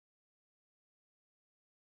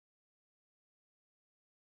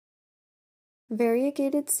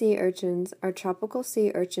Variegated sea urchins are tropical sea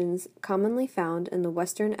urchins commonly found in the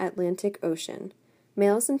western Atlantic Ocean.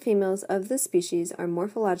 Males and females of this species are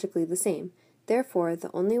morphologically the same. Therefore, the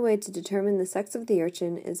only way to determine the sex of the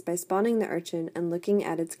urchin is by spawning the urchin and looking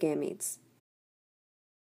at its gametes.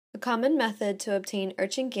 A common method to obtain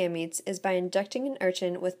urchin gametes is by injecting an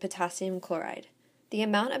urchin with potassium chloride. The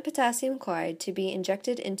amount of potassium chloride to be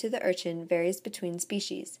injected into the urchin varies between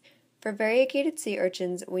species. For variegated sea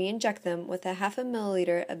urchins, we inject them with a half a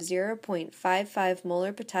milliliter of 0.55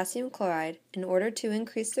 molar potassium chloride in order to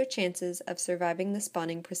increase their chances of surviving the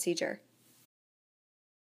spawning procedure.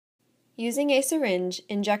 Using a syringe,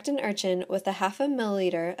 inject an urchin with a half a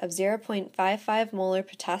milliliter of 0.55 molar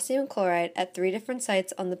potassium chloride at 3 different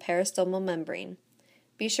sites on the peristomal membrane.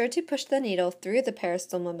 Be sure to push the needle through the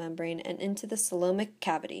peristomal membrane and into the coelomic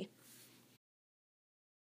cavity.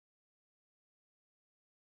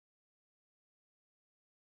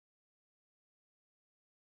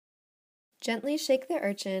 Gently shake the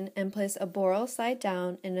urchin and place a boral side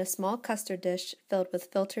down in a small custard dish filled with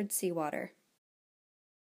filtered seawater.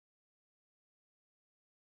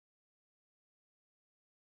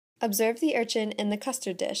 Observe the urchin in the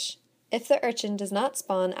custard dish. If the urchin does not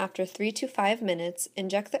spawn after 3 to 5 minutes,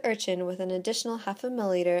 inject the urchin with an additional half a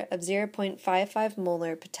milliliter of 0.55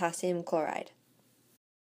 molar potassium chloride.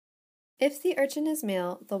 If the urchin is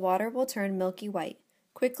male, the water will turn milky white.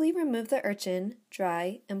 Quickly remove the urchin,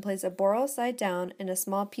 dry, and place a boral side down in a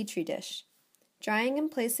small petri dish. Drying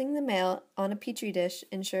and placing the male on a petri dish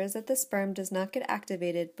ensures that the sperm does not get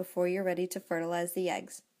activated before you're ready to fertilize the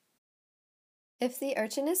eggs. If the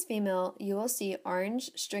urchin is female, you will see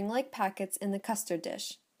orange, string-like packets in the custard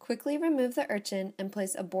dish. Quickly remove the urchin and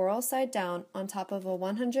place a boral side down on top of a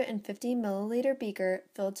 150 milliliter beaker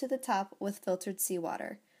filled to the top with filtered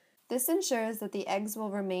seawater. This ensures that the eggs will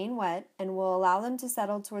remain wet and will allow them to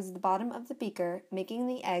settle towards the bottom of the beaker, making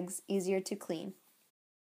the eggs easier to clean.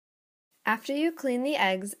 After you clean the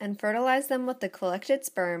eggs and fertilize them with the collected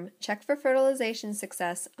sperm, check for fertilization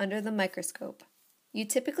success under the microscope. You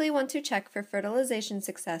typically want to check for fertilization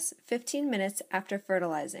success 15 minutes after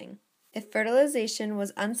fertilizing. If fertilization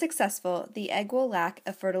was unsuccessful, the egg will lack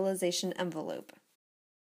a fertilization envelope.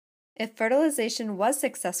 If fertilization was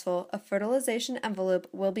successful, a fertilization envelope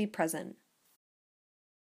will be present.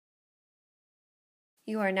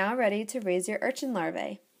 You are now ready to raise your urchin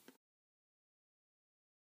larvae.